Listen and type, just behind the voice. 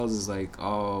is like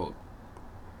all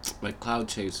like cloud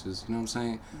chasers, you know what I'm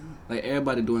saying? Like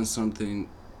everybody doing something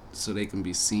so they can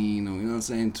be seen, or you know what I'm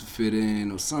saying, to fit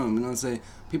in or something, you know what I'm saying?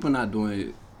 People not doing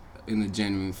it in a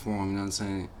genuine form, you know what I'm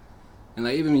saying? And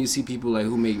like even when you see people like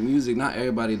who make music, not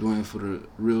everybody doing it for the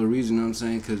real reason, you know what I'm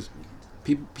saying? Because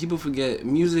people forget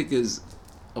music is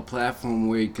a platform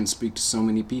where you can speak to so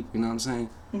many people, you know what I'm saying?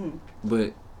 Mm-hmm.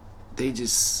 But they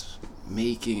just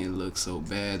making it look so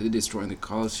bad. They're destroying the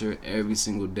culture every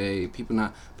single day. People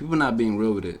not being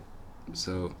real with it.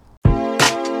 So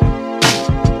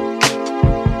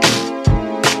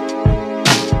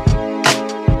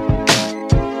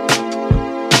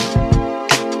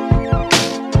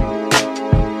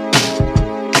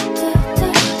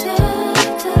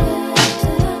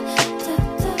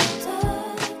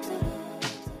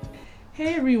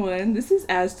Hey everyone, this is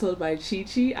As Told by Chi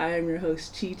Chi. I am your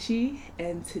host Chi Chi,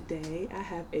 and today I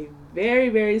have a very,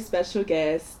 very special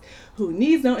guest who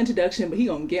needs no introduction, but he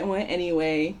gonna get one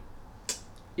anyway.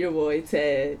 Your boy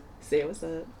Ted. Say what's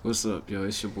up. what's up, yo?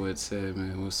 It's your boy Ted,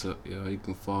 man. What's up, yo? You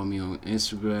can follow me on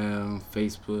Instagram,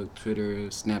 Facebook, Twitter,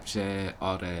 Snapchat,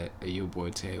 all that. Your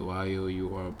boy Ted,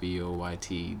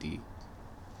 YOURBOYTED.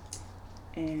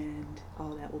 And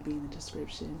all that will be in the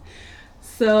description.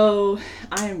 So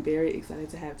I am very excited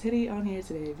to have Teddy on here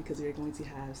today because we're going to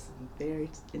have some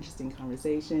very interesting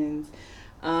conversations.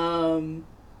 Let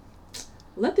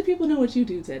the people know what you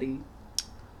do, Teddy.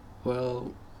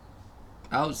 Well,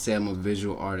 I would say I'm a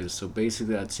visual artist. So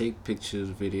basically, I take pictures,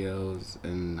 videos,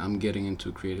 and I'm getting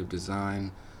into creative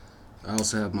design. I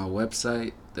also have my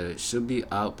website that should be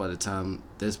out by the time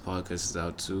this podcast is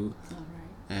out too. All right.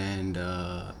 And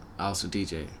I also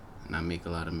DJ, and I make a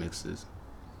lot of mixes.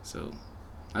 So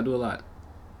I do a lot.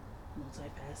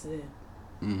 Multifaceted.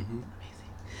 Mm-hmm.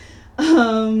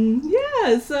 Amazing.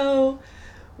 Yeah, so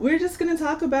we're just gonna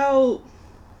talk about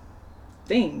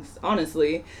things,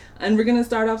 honestly. And we're gonna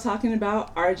start off talking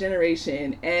about our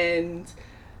generation. And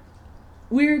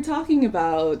we're talking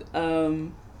about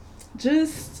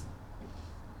just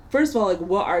first of all, like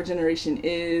what our generation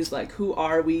is, like who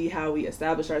are we, how we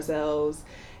establish ourselves,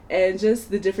 and just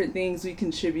the different things we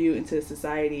contribute into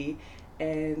society.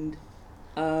 And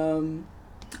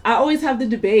I always have the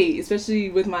debate, especially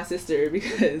with my sister,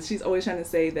 because she's always trying to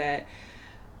say that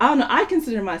I don't know. I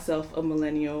consider myself a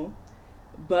millennial,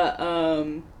 but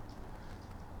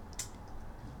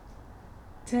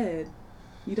Ted,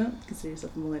 you don't consider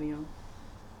yourself a millennial.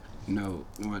 No,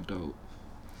 I don't.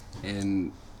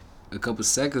 And a couple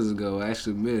seconds ago, I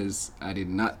actually missed. I did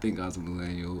not think I was a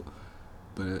millennial,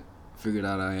 but figured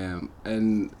out I am.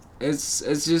 And it's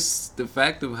just the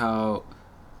fact of how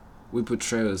we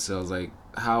portray ourselves, like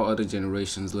how other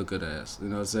generations look at us. You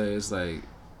know what I'm saying? It's like,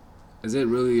 is it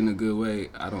really in a good way?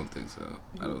 I don't think so.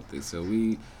 I don't think so.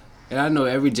 And I know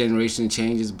every generation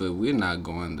changes, but we're not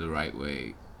going the right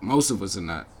way. Most of us are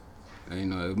not. And, you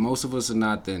know, if most of us are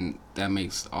not, then that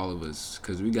makes all of us,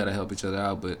 because we gotta help each other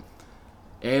out. But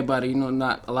everybody, you know,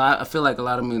 not a lot. I feel like a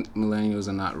lot of millennials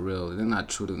are not real. They're not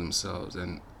true to themselves,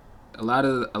 and a lot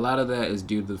of that is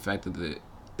due to the fact that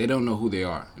they don't know who they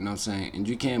are. You know what I'm saying? And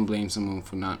you can't blame someone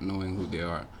for not knowing who they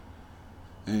are.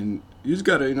 And you just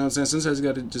gotta, you know what I'm saying? Sometimes you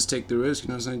gotta just take the risk. You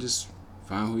know what I'm saying? Just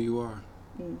find who you are.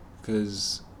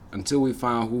 Because until we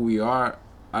find who we are,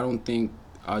 I don't think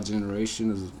our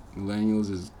generation as millennials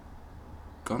is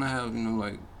gonna have, you know,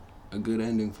 like a good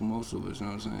ending for most of us. You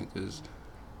know what I'm saying? Because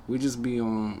we just be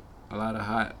on a lot of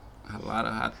hot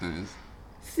things.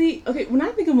 See, okay, when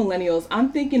I think of millennials,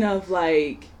 I'm thinking of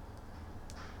like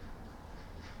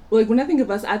when I think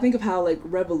of us, I think of how like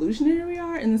revolutionary we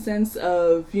are in the sense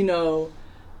of,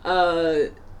 uh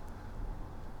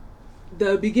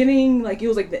the beginning, like it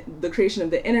was like the creation of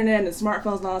the internet and the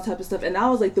smartphones and all that type of stuff, and that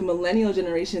was like the millennial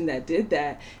generation that did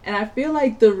that. And I feel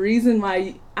like the reason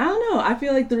why, I don't know, I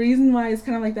feel like the reason why it's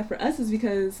kind of like that for us is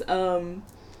because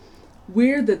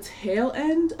we're the tail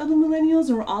end of the millennials,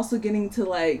 and we're also getting to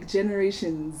like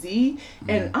Generation Z.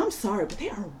 And I'm sorry, but they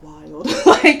are wild.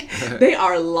 Like they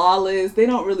are lawless. They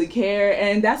don't really care,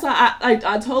 and that's why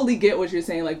I totally get what you're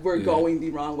saying. Like we're going the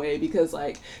wrong way because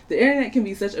like the internet can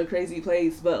be such a crazy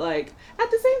place, but like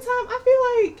at the same time, I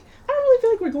don't really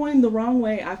feel like we're going the wrong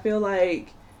way. I feel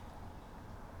like,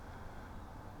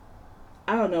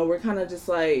 I don't know, we're kind of just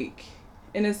like,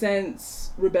 in a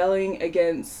sense, rebelling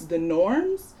against the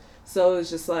norms. So it's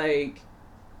just like,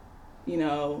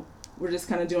 we're just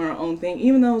kind of doing our own thing,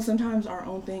 even though sometimes our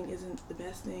own thing isn't the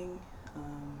best thing.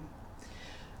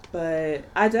 But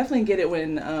I definitely get it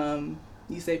when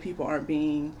you say people aren't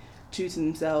being true to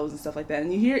themselves and stuff like that.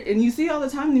 And you see all the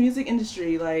time in the music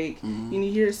industry, like, you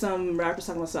hear some rappers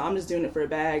talking about, so I'm just doing it for a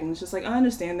bag. And it's just like, I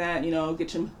understand that,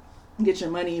 get your get your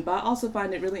money. But I also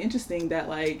find it really interesting that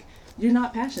like you're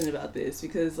not passionate about this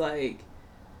because like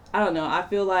I don't know. I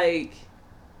feel like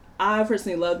I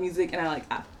personally love music and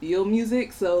I feel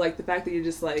music. So like the fact that you're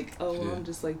just like, oh, well, I'm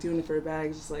just like doing it for a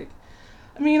bag, just like,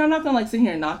 I mean, I'm not gonna like sit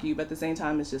here and knock you, but at the same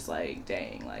time, it's just like,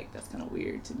 dang, like that's kind of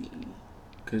weird to me.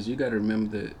 Cause you gotta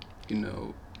remember that, you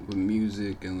know, with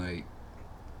music and like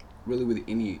really with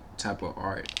any type of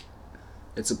art,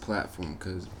 it's a platform.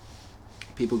 Cause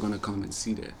people gonna come and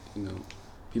see that. You know,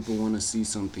 people want to see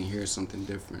something, hear something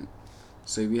different.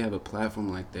 So if you have a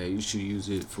platform like that, you should use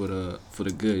it for the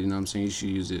good. You know what I'm saying? You should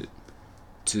use it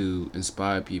to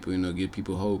inspire people. You know, give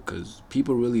people hope because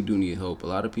people really do need hope. A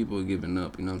lot of people are giving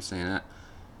up. You know what I'm saying?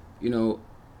 You know,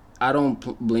 I don't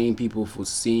blame people for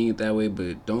seeing it that way,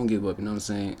 but don't give up. You know what I'm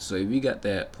saying? So if you got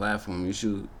that platform, you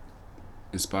should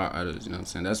inspire others. You know what I'm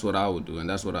saying? That's what I would do, and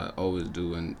that's what I always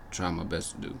do, and try my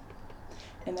best to do.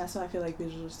 And that's why I feel like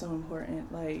visuals are so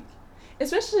important. Like,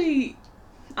 especially,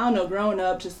 I don't know, growing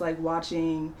up, just like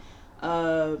watching,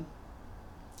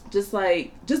 just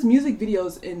music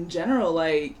videos in general.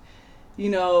 Like, you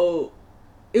know,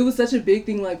 it was such a big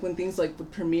thing. Like when things like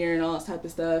would premiere and all that type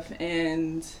of stuff.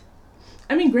 And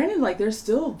I mean, granted, like there's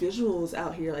still visuals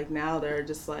out here like now that are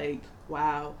just like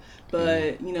wow.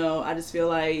 But you know, I just feel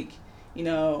like you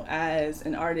know, as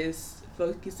an artist,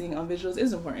 focusing on visuals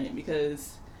is important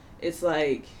because it's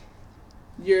like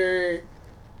you're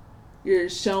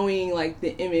showing like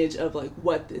the image of like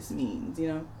what this means, you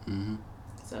know. Mm-hmm.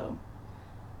 So.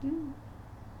 Yeah.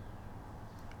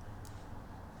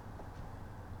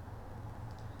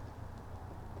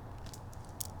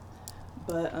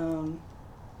 But I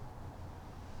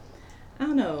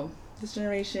don't know. This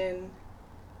generation,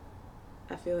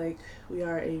 I feel like we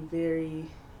are a very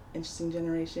interesting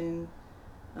generation.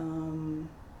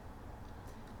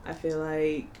 I feel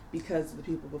like because of the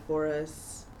people before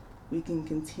us, we can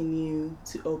continue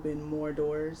to open more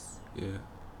doors. Yeah.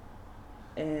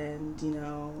 And, you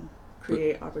know,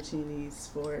 create opportunities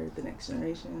for the next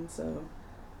generation. So,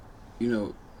 you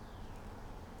know,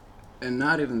 and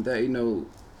not even that, you know,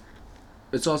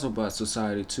 it's also about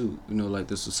society too. You know, like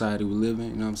the society we live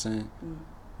in, you know what I'm saying?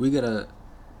 We gotta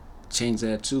change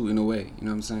that too in a way, you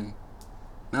know what I'm saying?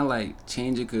 Not like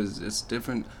change it because it's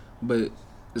different, but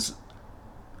it's,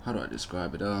 how do I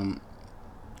describe it?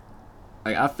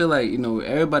 Like I feel like, you know,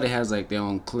 everybody has like their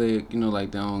own clique, you know,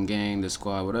 like their own gang, their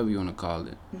squad, whatever you want to call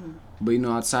it. mm-hmm. But you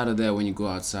know, outside of that, when you go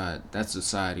outside, that's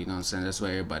society. You know what I'm saying? That's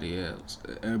where everybody else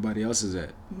is at.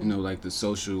 Mm-hmm. You know, like the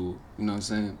social. You know what I'm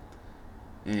saying?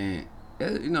 And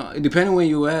you know, depending where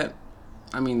you at,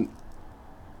 I mean,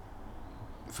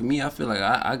 for me, I feel like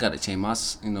I gotta change my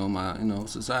my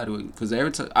society because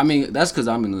every time I mean that's because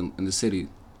I'm in the city,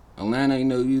 Atlanta. You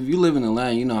know, if you live in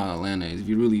Atlanta, you know how Atlanta is. If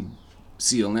you really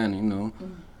see Atlanta, you know,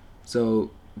 so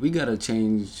we gotta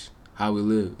change how we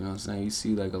live, you know what I'm saying? You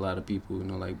see like a lot of people, you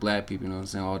know, like black people, you know what I'm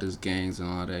saying, all these gangs and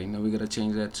all that, you know, we gotta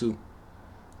change that too,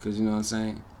 cause you know what I'm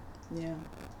saying? Yeah.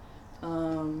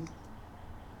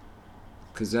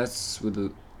 Cause that's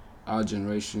with our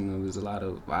generation, you know, there's a lot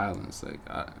of violence. Like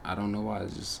I don't know why,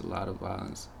 it's just a lot of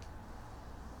violence.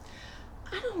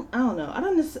 I don't know. I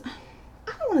don't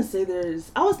want to say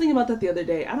there's. I was thinking about that the other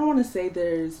day. I don't want to say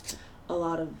there's a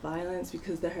lot of violence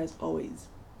because there has always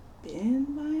been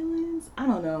violence. I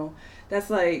don't know. That's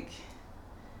like.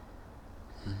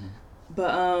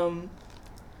 But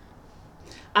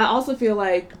I also feel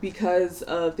like because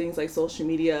of things like social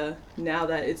media now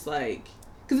that it's like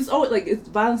because it's always like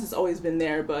violence has always been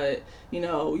there, but you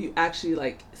know you actually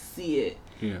like see it.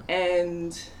 Yeah.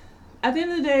 And at the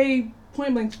end of the day,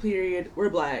 point blank period, we're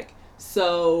black,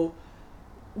 so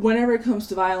whenever it comes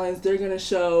to violence, they're gonna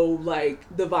show like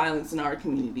the violence in our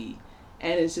community,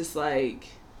 and it's just like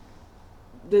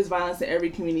there's violence in every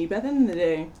community. But at the end of the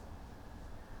day,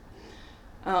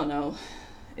 I don't know.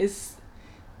 It's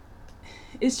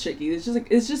tricky. It's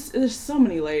just there's so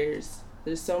many layers.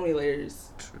 There's so many layers.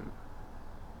 True.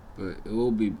 But it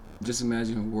will be just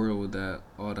imagine a world with that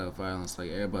all that violence.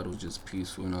 Like everybody was just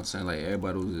peaceful. You know what I'm saying? Like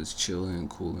everybody was just chilling and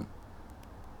cooling. You know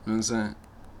what I'm saying?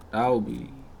 That would be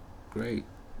great.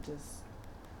 Just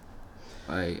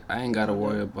like I ain't gotta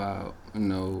worry about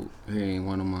hearing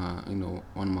one of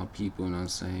my people. You know what I'm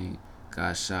saying?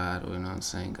 Got shot or you know what I'm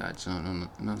saying? Got jumped. You know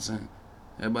what I'm saying?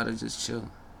 Everybody just chill.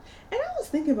 And I was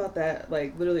thinking about that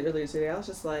like literally earlier today. I was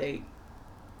just like,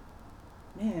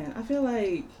 man, I feel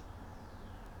like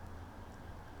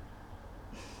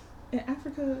in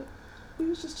Africa we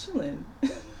was just chilling.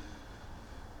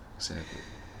 Exactly.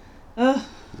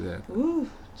 Exactly. Ooh,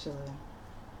 chilling.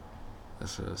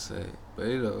 That's what I say. But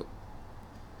you know,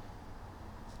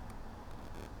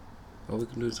 all we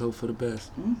can do is hope for the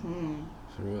best. Mm-hmm.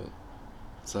 For real.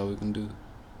 That's all we can do.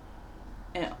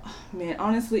 And man,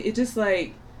 honestly, it just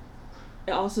like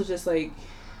it also just like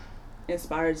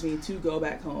inspires me to go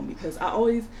back home because I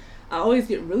always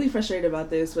get really frustrated about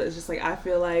this, but it's just like I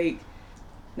feel like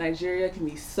Nigeria can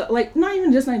be so like not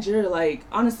even just Nigeria, like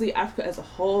honestly Africa as a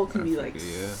whole can be like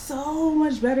Africa, yeah. so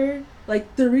much better.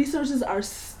 Like the resources are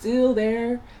still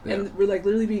there Yeah. and we're like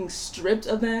literally being stripped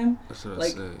of them. That's what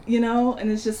Like I say. you know,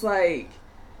 and it's just like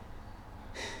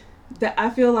that I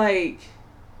feel like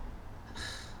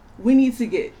we need to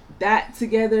get that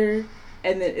together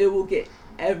and then it will get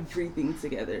everything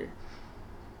together.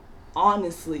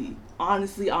 Honestly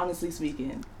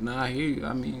speaking. Nah, I hear you.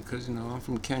 I mean, cause I'm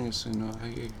from Kenya, so I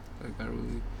hear you. Like I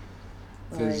really,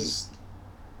 Like cause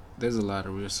there's a lot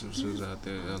of resources out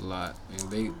there, a lot,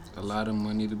 and a lot of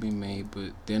money to be made,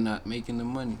 but they're not making the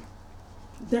money.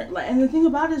 they're like and the thing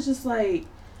about it is just like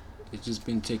It's just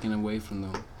been taken away from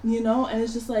them. and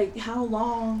it's just like how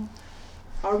long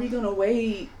are we gonna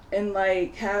wait and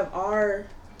like have our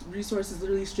resources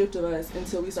literally stripped of us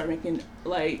until we start making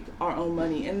like our own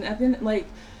money? And I think like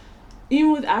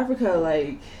even with Africa,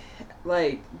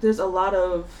 like there's a lot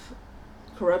of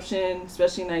corruption,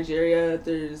 especially in Nigeria.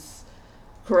 There's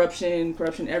corruption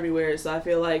everywhere. So I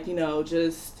feel like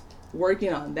just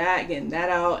working on that, getting that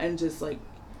out, and just like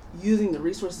using the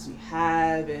resources we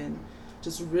have and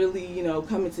just really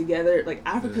coming together. Like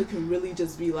Africa can really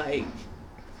just be like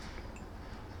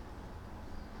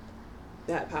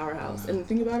that powerhouse. And the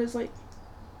thing about it is like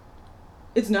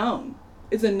it's known.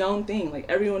 It's a known thing. Like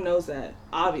everyone knows that,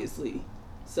 obviously.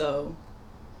 So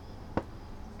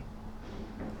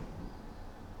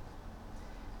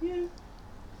yeah.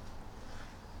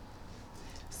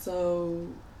 So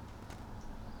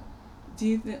do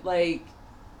you think like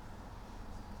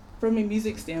from a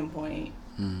music standpoint,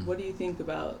 what do you think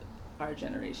about our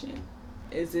generation?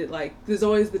 Is it like there's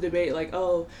always the debate like,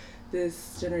 oh,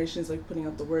 this generation is like putting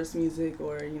out the worst music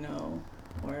or or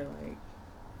like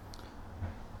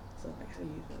so like how do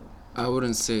you feel? I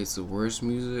wouldn't say it's the worst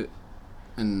music,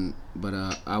 but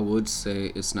I would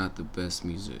say it's not the best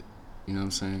music. You know what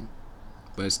I'm saying?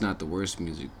 But it's not the worst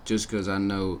music. Just because I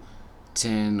know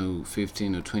 10 or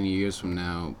 15 or 20 years from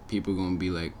now, people going to be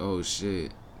like, oh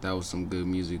shit, that was some good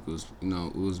music it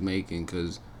was making,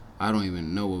 because I don't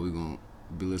even know what we're going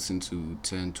to be listening to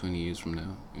 10, 20 years from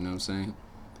now. You know what I'm saying?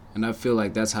 And I feel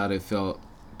like that's how they felt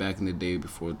back in the day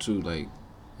before too. Like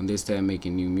when they started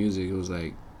making new music, it was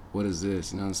like, what is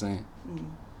this? You know what I'm saying?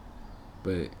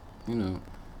 But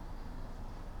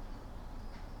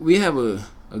we have a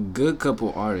good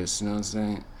couple artists. You know what I'm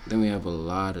saying? Then we have a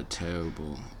lot of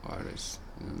terrible artists.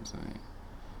 You know what I'm saying?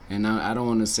 And I don't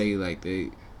want to say like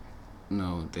they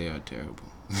are terrible.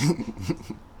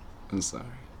 I'm sorry.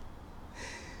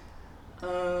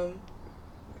 I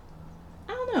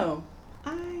don't know.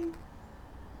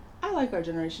 I like our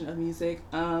generation of music.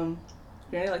 Granted,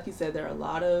 like you said, there are a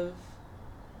lot of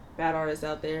bad artists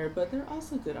out there, but there are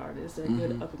also good artists. There are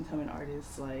good up and coming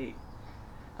artists. Like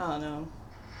I don't know.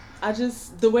 I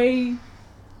just the way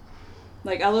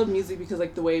like I love music because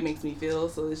like the way it makes me feel.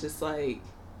 So it's just like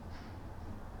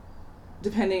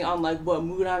depending on like what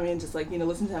mood I'm in, just like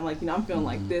listen to them like I'm feeling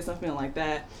like this, I'm feeling like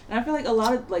that, and I feel like a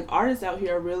lot of like artists out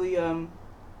here are really they're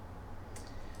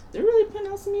really putting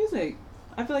out some music.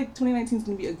 I feel like 2019 is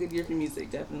gonna be a good year for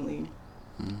music, definitely.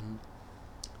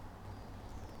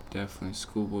 Definitely.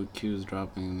 Schoolboy Q is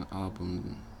dropping an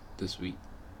album this week.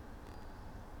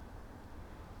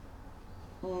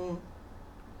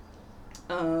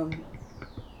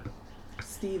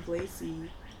 Steve Lacy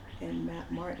and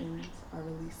Matt Martin are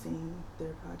releasing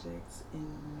their projects in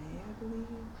May, I believe.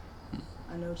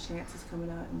 I know Chance is coming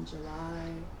out in July.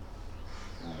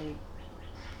 Like,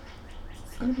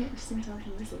 it's gonna be an interesting time for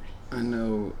music. I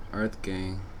know Earth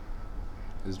Gang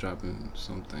is dropping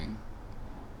something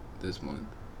this month.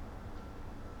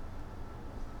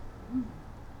 You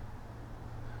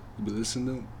be listening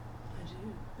to them? I do. I didn't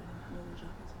know they're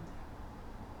dropping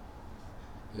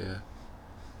something. Yeah.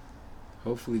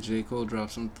 Hopefully J. Cole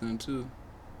drops something too.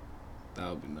 That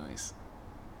would be nice.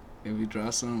 If he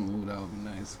drops something, that would be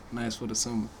nice. Nice for the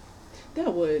summer.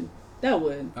 That would. That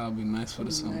would be nice for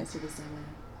the summer. Nice for the summer.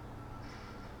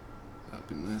 That would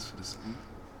be nice for the summer.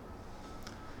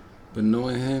 But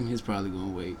knowing him, he's probably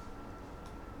gonna wait.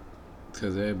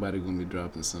 Cause everybody gonna be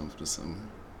dropping something for the summer.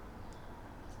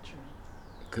 True.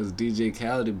 Cause DJ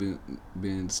Khaled been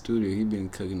in the studio, he been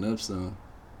cooking up some,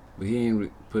 but he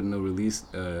ain't putting no release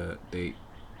date.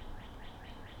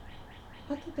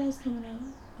 I thought that was coming out.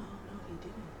 Oh no, he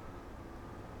didn't.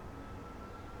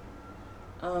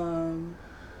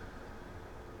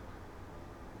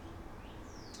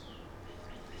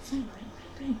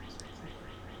 Dang.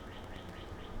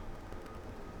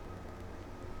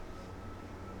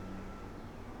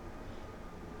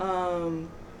 Um,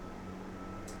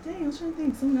 Dang, I was trying to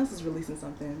think. Someone else is releasing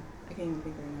something. I can't even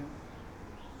think right now.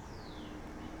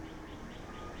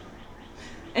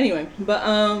 Anyway, but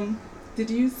did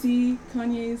you see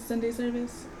Kanye's Sunday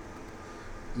service?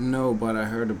 No, but I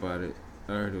heard about it.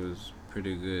 I heard it was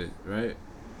pretty good, right?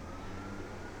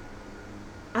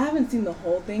 I haven't seen the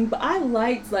whole thing, but I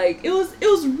liked it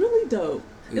was really dope.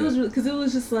 It Yeah. was really because it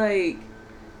was just like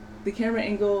the camera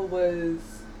angle was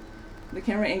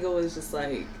just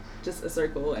like just a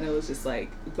circle, and it was just like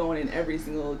going in every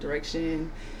single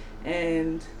direction,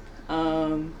 and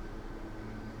um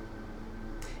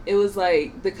it was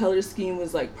like the color scheme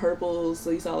was like purple, so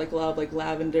you saw like a lot of like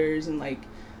lavenders and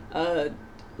uh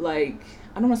like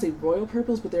I don't want to say royal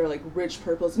purples, but they were like rich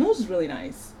purples, and it was just really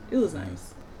nice. It was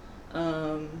nice.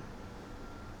 Um,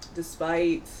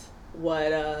 Despite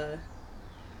what I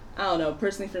don't know,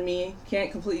 personally for me,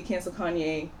 can't completely cancel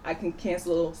Kanye. I can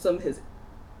cancel some of his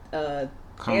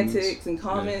Comments. antics and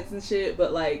comments and shit,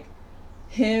 but like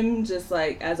him just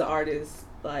like as an artist,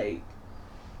 like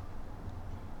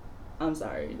I'm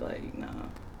sorry, like nah.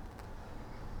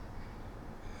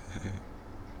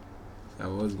 I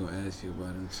was gonna ask you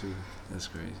about him too. That's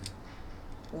crazy.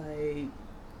 Like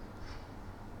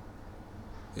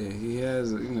Yeah, he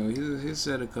has. He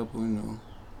said a couple.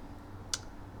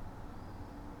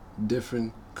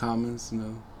 Different comments.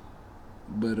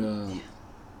 But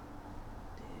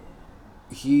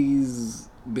he's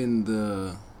been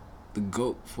the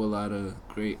GOAT for a lot of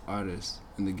great artists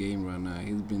in the game right now.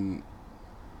 He's been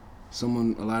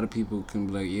someone a lot of people can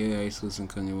be like, yeah, I used to listen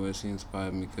to Kanye West. He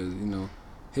inspired me because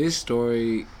his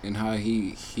story and how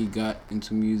he got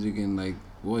into music and like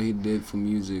what he did for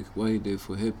music, what he did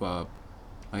for hip hop.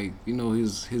 Like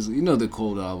his the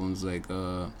cold albums like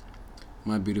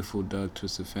My Beautiful Dark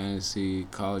Twisted Fantasy,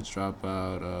 College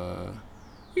Dropout.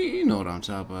 You know what I'm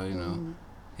talking about.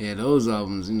 Yeah, those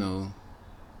albums.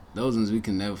 Those ones we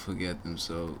can never forget them.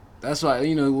 So that's why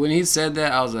when he said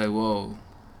that, I was like, whoa.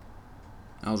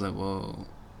 But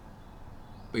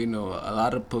a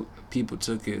lot of people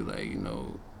took it like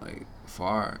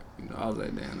far. I was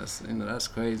like, damn, that's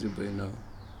crazy. But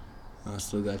I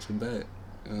still got your back.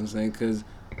 You know what I'm saying? Because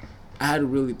I had to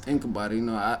really think about it.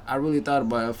 I really thought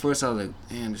about it. At first, I was like,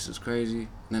 damn, this is crazy. And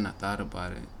then I thought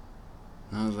about it.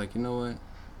 And I was like, you know what?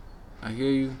 I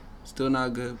hear you. Still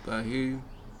not good, but I hear you.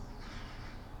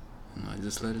 And I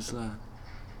just let it slide.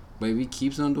 But if he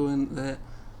keeps on doing that,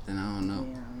 then I don't know.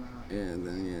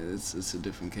 Then it's a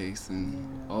different case.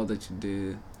 And all that you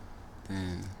did,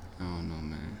 then I don't know,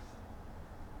 man.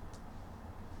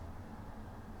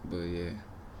 But yeah,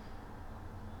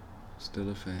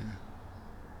 still a fan.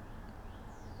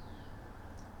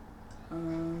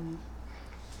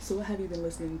 So what have you been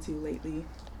listening to lately?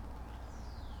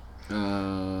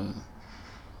 Oh,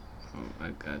 I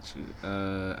got you.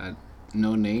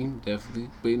 No Name, definitely.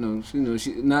 But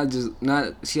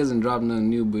she hasn't dropped nothing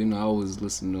new, but I always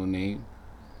listen to No Name.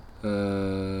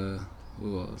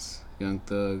 Who else? Young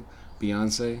Thug,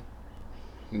 Beyonce.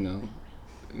 And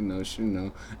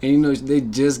they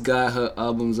just got her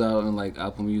albums out on like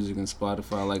Apple Music and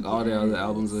Spotify. Like all the other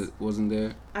albums that wasn't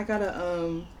there. I got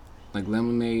a like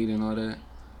Lemonade and all that.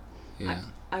 Yeah.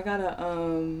 I got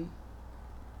a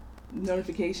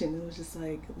notification. It was just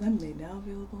like Lemonade now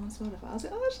available on Spotify. I was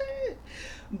like, oh shit.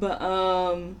 But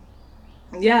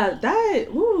yeah,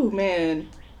 that man.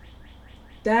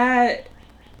 That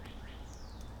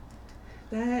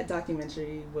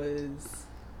documentary was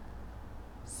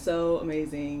so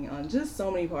amazing on just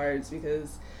so many parts,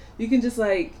 because you can just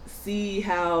like see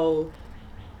how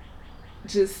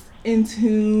just in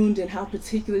tuned and how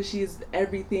particular she is with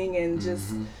everything, and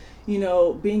just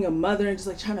being a mother and just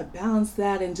like trying to balance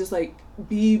that, and just like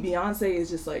be Beyonce is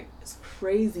just like, it's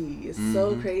crazy. It's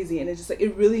so crazy, and it's just like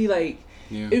it really like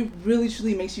it really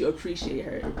truly makes you appreciate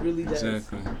her. It really does.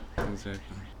 Exactly.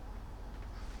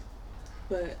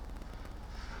 But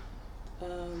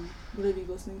what have you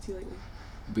been listening to lately?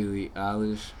 Billie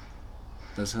Eilish.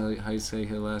 That's how you say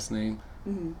her last name.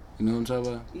 Mm-hmm. You know what I'm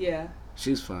talking about? Yeah.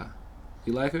 She's fine.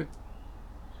 You like her?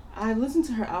 I listened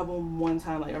to her album one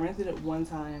time. Like I rented it one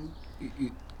time.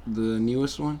 The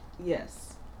newest one?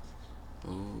 Yes.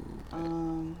 Oh. Okay.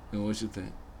 And what you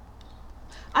think?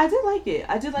 I did like it.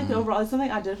 I did like it overall. It's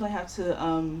something I definitely have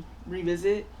to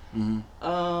revisit. Mm-hmm.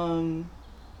 Dang,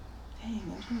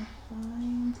 I'm trying to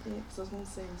find it because I was gonna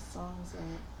say songs that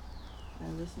I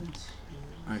listened to.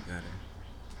 I got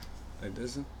it. Like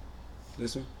this one?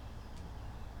 This one?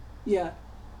 Yeah.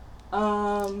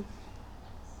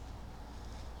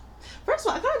 First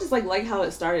of all, I kind of just like how it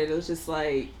started. It was just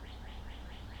like,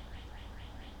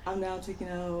 I'm now taking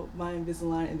out my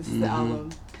Invisalign, and this is the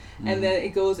album. and then it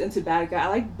goes into Bad Guy. I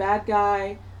like Bad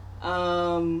Guy,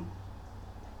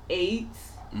 8,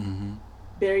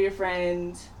 Bury Your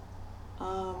Friend.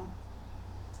 I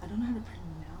don't know how to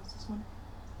pronounce this one.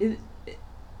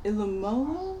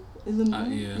 Ilumolo?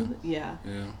 Yeah.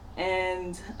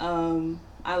 And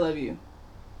I Love You.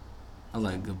 I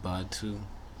like Goodbye too.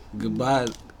 Goodbye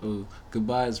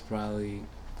is probably...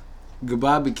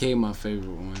 Goodbye became my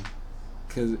favorite one.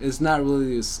 Because it's not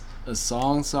really a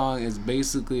song. It's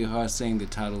basically her saying the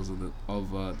titles of the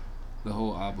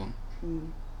whole album.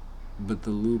 But the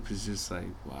loop is just like,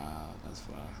 wow, that's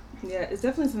fire. Yeah, it's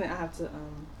definitely something I have to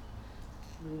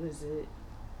revisit.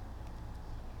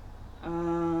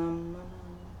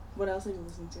 What else have you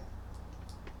listened to?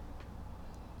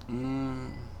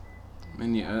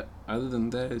 Other than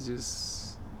that, it's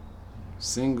just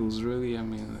singles, really. I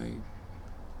mean,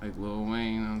 like Lil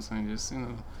Wayne, you know what I'm saying? Just,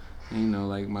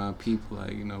 like my people,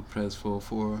 like, Press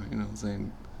 44, you know what I'm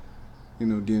saying?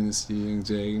 Dynasty, Young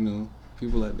J,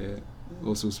 people like that.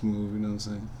 Also Smooth, you know what I'm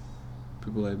saying?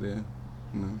 People like that,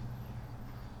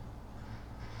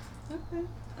 Okay.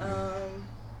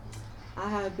 I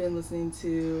have been listening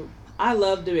to... I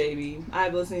love DaBaby.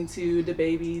 I've listened to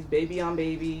DaBaby's Baby on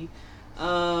Baby.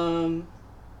 I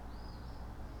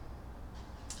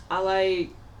like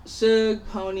Suge,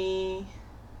 Pony,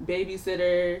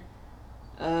 Babysitter,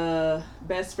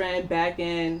 Best Friend, Back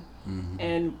End,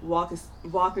 and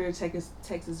Walker,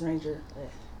 Texas Ranger.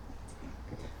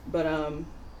 But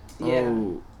yeah.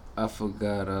 Oh, I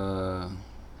forgot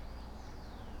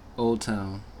Old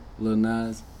Town, Lil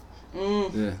Nas.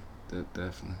 Yeah,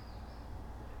 definitely.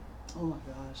 Oh my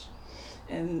gosh.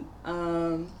 And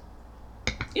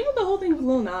even the whole thing with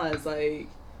Lil Nas, like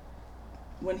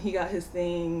when he got his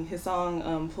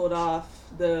song pulled off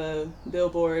the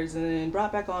billboards and then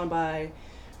brought back on by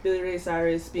Billy Ray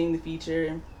Cyrus being the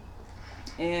feature,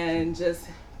 and just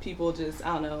people just,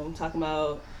 I don't know, talking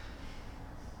about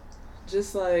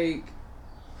just like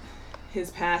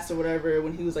his past or whatever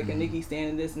when he was like a Nicki stan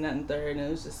and this and that and third, and it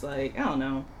was just like, I don't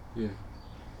know. Yeah.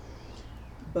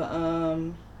 But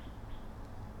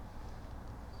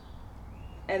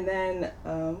and then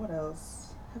what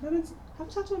else? Have I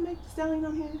talked about Meg Thee Stallion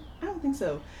on here? I don't think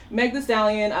so. Meg Thee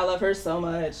Stallion, I love her so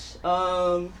much.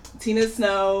 Tina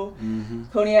Snow,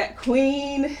 Cognac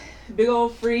Queen, Big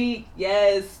Old Freak,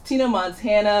 yes. Tina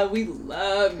Montana, we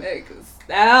love Meg Thee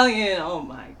Stallion. Oh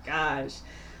my gosh.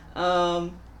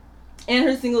 And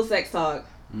her single Sex Talk.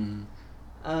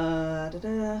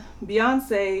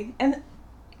 Beyonce, and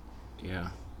yeah.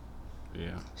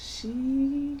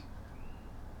 She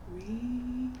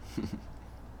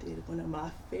did one of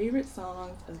my favorite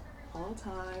songs of all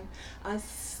time. I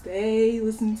stay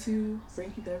listening to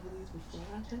Frankie Beverly's Before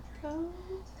I Let Go,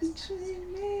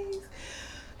 featuring Maze.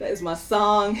 That is my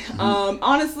song.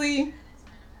 Honestly,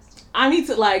 I need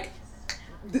to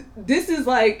this is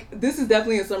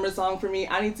definitely a summer song for me.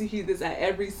 I need to hear this at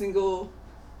every single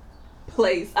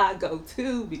place I go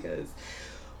to because,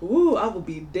 I will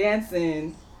be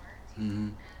dancing.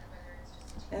 And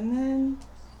then,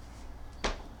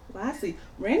 lastly,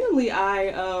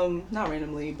 not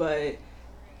randomly, but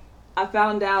I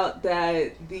found out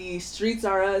that the Streets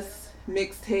Are Us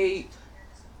mixtape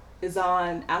is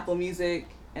on Apple Music,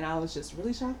 and I was just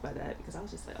really shocked by that because I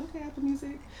was just like, okay, Apple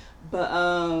Music. But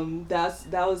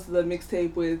that was the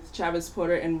mixtape with Travis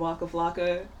Porter and Waka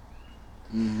Flocka.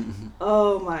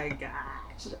 Oh my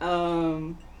gosh.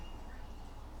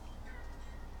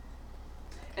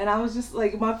 And I was just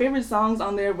like, my favorite songs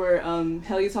on there were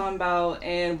Hell You Talking About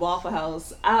and Waffle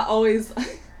House.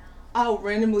 I'll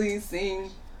randomly sing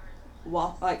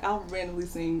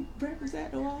Breakfast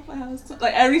at the Waffle House.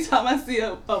 Like every time I see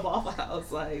a Waffle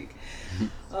House, like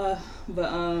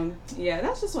yeah,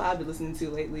 that's just what I've been listening to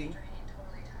lately.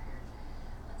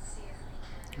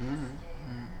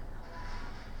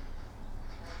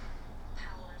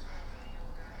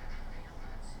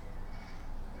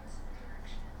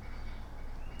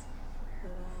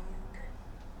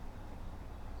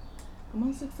 I'm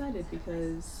also excited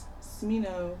because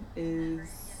Smino is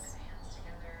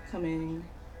coming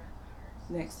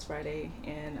next Friday,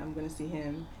 and I'm gonna see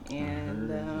him.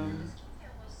 And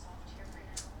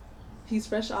he's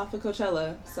fresh off of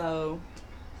Coachella, so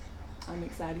I'm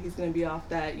excited. He's gonna be off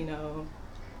that,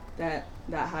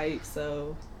 that hype.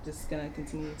 So just gonna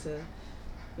continue to,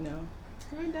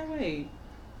 ride that way.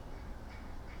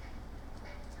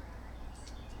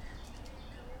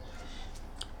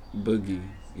 Boogie.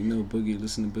 Boogie?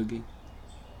 Listen to Boogie?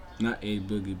 Not A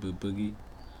Boogie, but Boogie.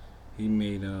 He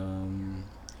made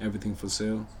Everything for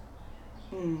Sale.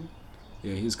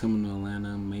 Yeah, he's coming to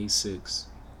Atlanta May 6th.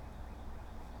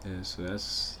 Yeah, so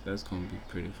that's gonna be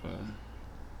pretty fun.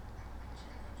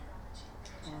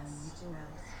 Who else?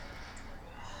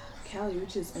 Kali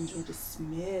Uchis and Georgia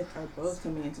Smith are both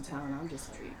coming into town. I'm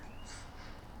just like,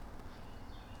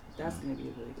 that's gonna be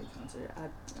a really good concert. I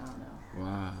don't know.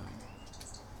 Wow.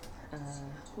 Uh,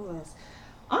 who else?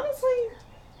 Honestly,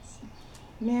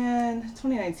 man,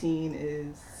 2019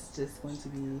 is just going to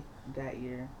be that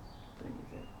year for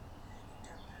music.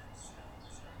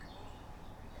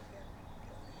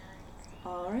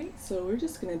 All right, so we're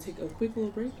just gonna take a quick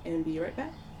little break and be right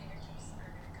back.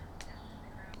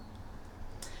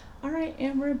 All right,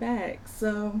 and we're back.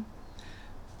 So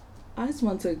I just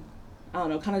want to, I don't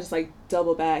know, kind of just like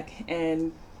double back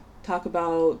and talk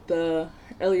about the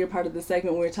earlier part of the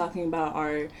segment where we are talking about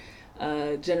our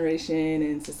generation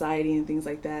and society and things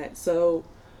like that. So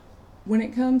when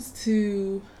it comes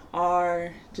to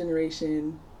our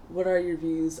generation, what are your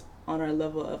views on our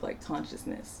level of like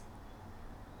consciousness?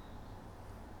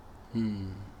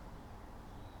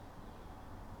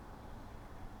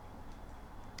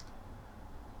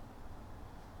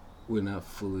 We're not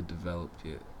fully developed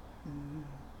yet.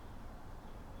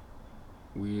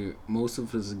 Mm. Most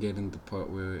of us are getting the part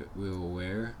where we're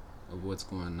aware of what's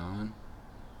going on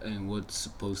and what's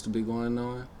supposed to be going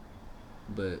on,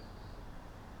 but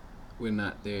we're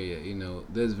not there yet.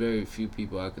 There's very few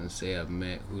people I can say I've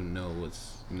met who know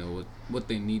what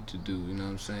they need to do. You know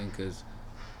what I'm saying? Because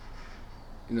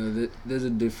there's a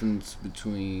difference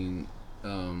between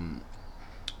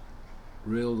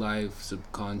real life,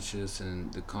 subconscious,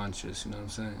 and the conscious. You know what I'm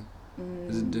saying?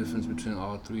 There's a difference between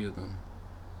all three of them.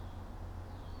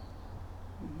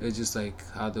 It's just like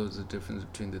how there was a difference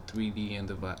between the 3D and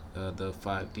the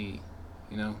 5D,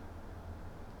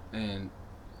 and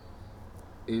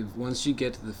if once you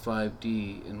get to the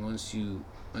 5D and once you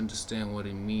understand what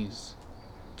it means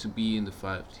to be in the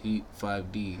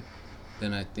 5D,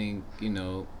 then I think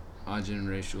our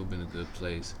generation will be in a good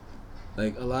place.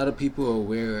 Like a lot of people are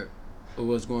aware of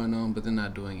what's going on, but they're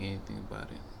not doing anything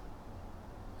about it.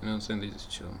 You know what I'm saying? They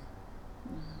just chill.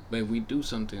 But if we do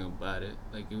something about it,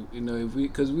 like if we,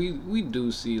 cause we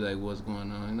do see like what's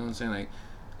going on. You know what I'm saying?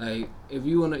 Like if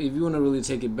you wanna really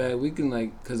take it back, we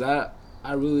can cause I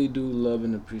really do love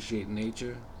and appreciate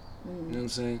nature. You know what I'm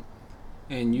saying?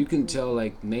 And you can tell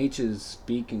like nature's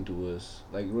speaking to us.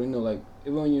 Like even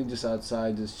when you're just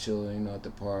outside, just chilling, at the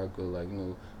park or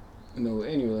anywhere. You know what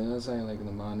I'm saying? Like in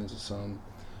the mountains or something.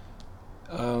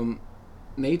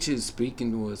 Nature is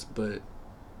speaking to us, but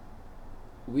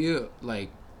we're like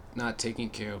not taking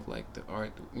care of like the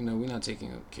art. We're not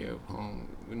taking care of home.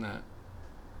 We're not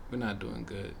doing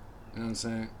good. You know what I'm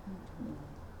saying?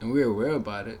 And we're aware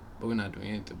about it, but we're not doing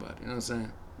anything about it. You know what I'm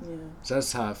saying? Yeah. So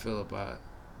that's how I feel about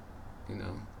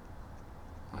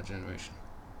our generation.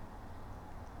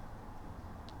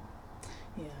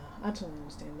 Yeah, I totally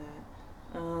understand that.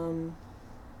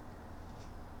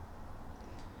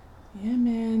 Yeah,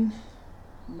 man.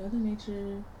 Mother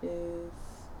Nature is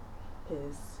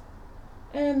pissed.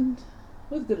 And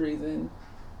with good reason.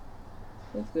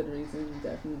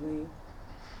 Definitely.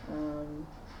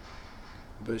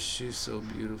 But she's so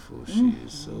beautiful. She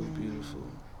is so beautiful.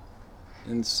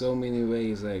 In so many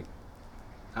ways. Like,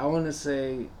 I want to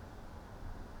say,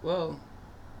 well,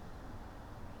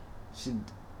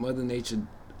 Mother Nature,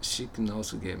 she can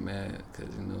also get mad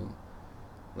because,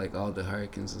 like all the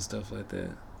hurricanes and stuff like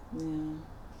that. Yeah.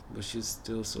 But she's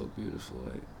still so beautiful.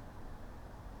 Like,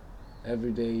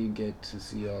 every day you get to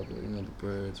see all the, the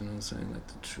birds, you know what I'm saying? Like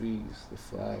the trees, the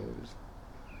flowers.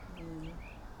 Yeah.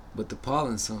 But the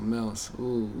pollen's something else.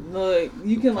 Ooh. Look,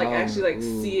 you can pollen, actually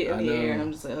see it in the air, and know.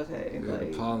 I'm just like, okay, Yeah,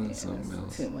 the pollen's something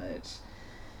else. Too much.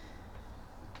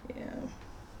 Yeah.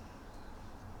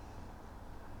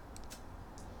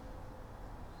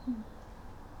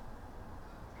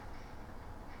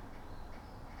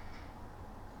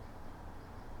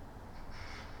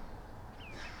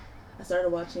 I started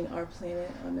watching Our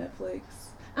Planet on Netflix.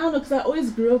 I don't know, because I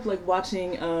always grew up like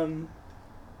watching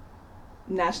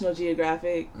National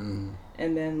Geographic, and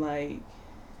then I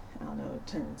don't know, it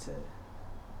turned into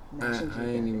National Geographic. I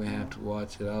didn't even have to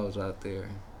watch it. I was out there.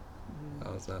 I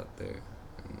was out there.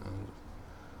 And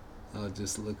I'll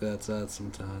just look outside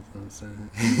sometimes. You know what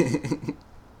I'm saying?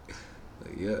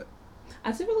 Yeah.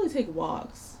 I typically take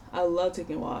walks. I love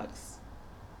taking walks.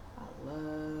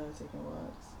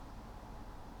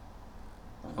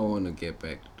 I want to get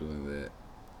back to doing that.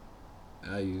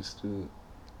 I used to,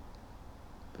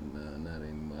 but no, not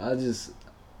anymore.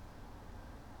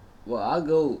 I'll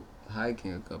go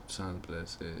hiking a couple times, but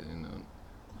that's it. Nothing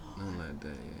like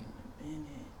that. Yeah.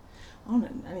 I need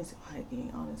to go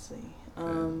hiking, honestly.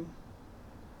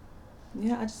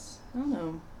 Yeah, I don't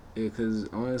know. Yeah, cause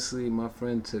honestly, my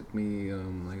friend took me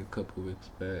like a couple weeks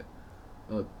back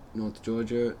up North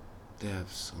Georgia, they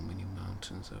have so many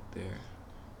mountains up there.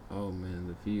 Oh man,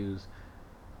 the views.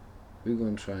 We're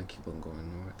gonna try and keep on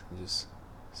going north and just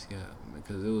see how,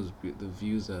 because the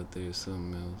views out there is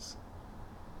something else.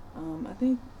 I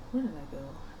think, where did I go?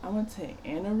 I went to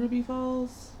Anna Ruby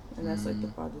Falls, and that's like the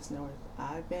Mm. farthest north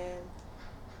I've been.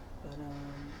 But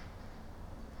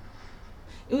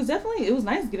it was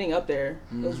nice getting up there.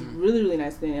 It was Mhm. really really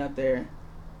nice getting up there.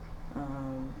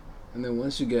 Um, And then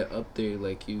once you get up there,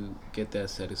 like you get that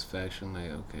satisfaction,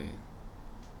 like okay,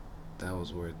 that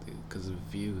was worth it, because the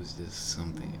view is just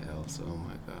something else. Oh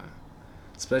my god,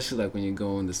 especially like when you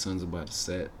go and the sun's about to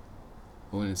set,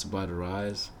 when it's about to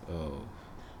rise. Oh,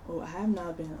 I have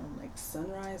not been on like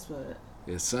sunrise, but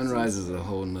yeah, sunrise is a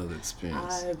whole nother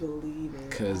experience. I believe it.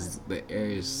 Because the air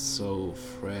is so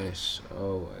fresh.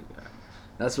 Oh my god.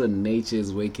 That's when nature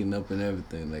is waking up and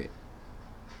everything. Like,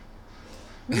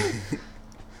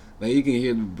 like you can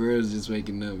hear the birds just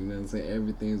waking up. You know what I'm saying?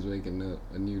 Everything's waking up.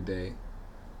 A new day,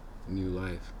 a new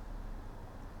life.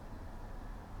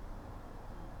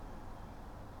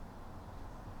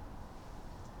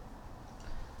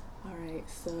 All right.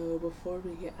 So before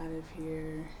we get out of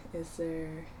here, is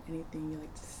there anything you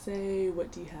like to say?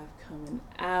 What do you have coming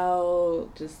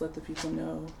out? Just let the people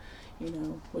know,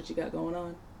 what you got going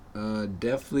on.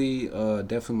 Definitely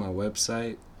my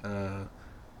website.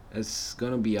 It's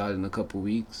gonna be out in a couple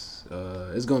weeks.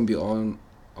 It's gonna be on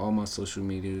all my social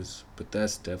medias, but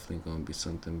that's definitely gonna be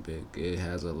something big. It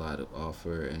has a lot of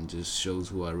offer and just shows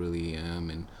who I really am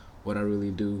and what I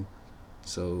really do.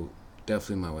 So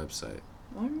definitely my website.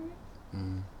 All right.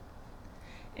 Mm.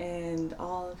 And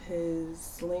all of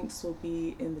his links will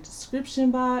be in the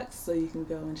description box, so you can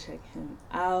go and check him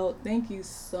out. Thank you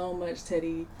so much,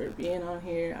 Teddy, for being on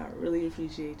here. I really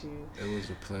appreciate you. It was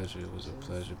a pleasure. It was a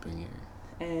pleasure being here.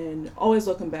 And always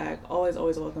welcome back. Always,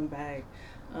 always welcome back.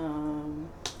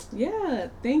 Yeah,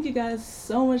 thank you guys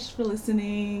so much for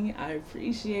listening. I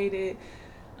appreciate it.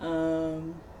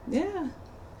 Yeah,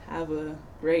 have a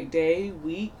great day,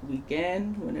 week,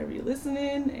 weekend, whenever you're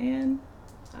listening. And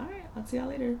all right, I'll see y'all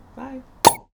later. Bye.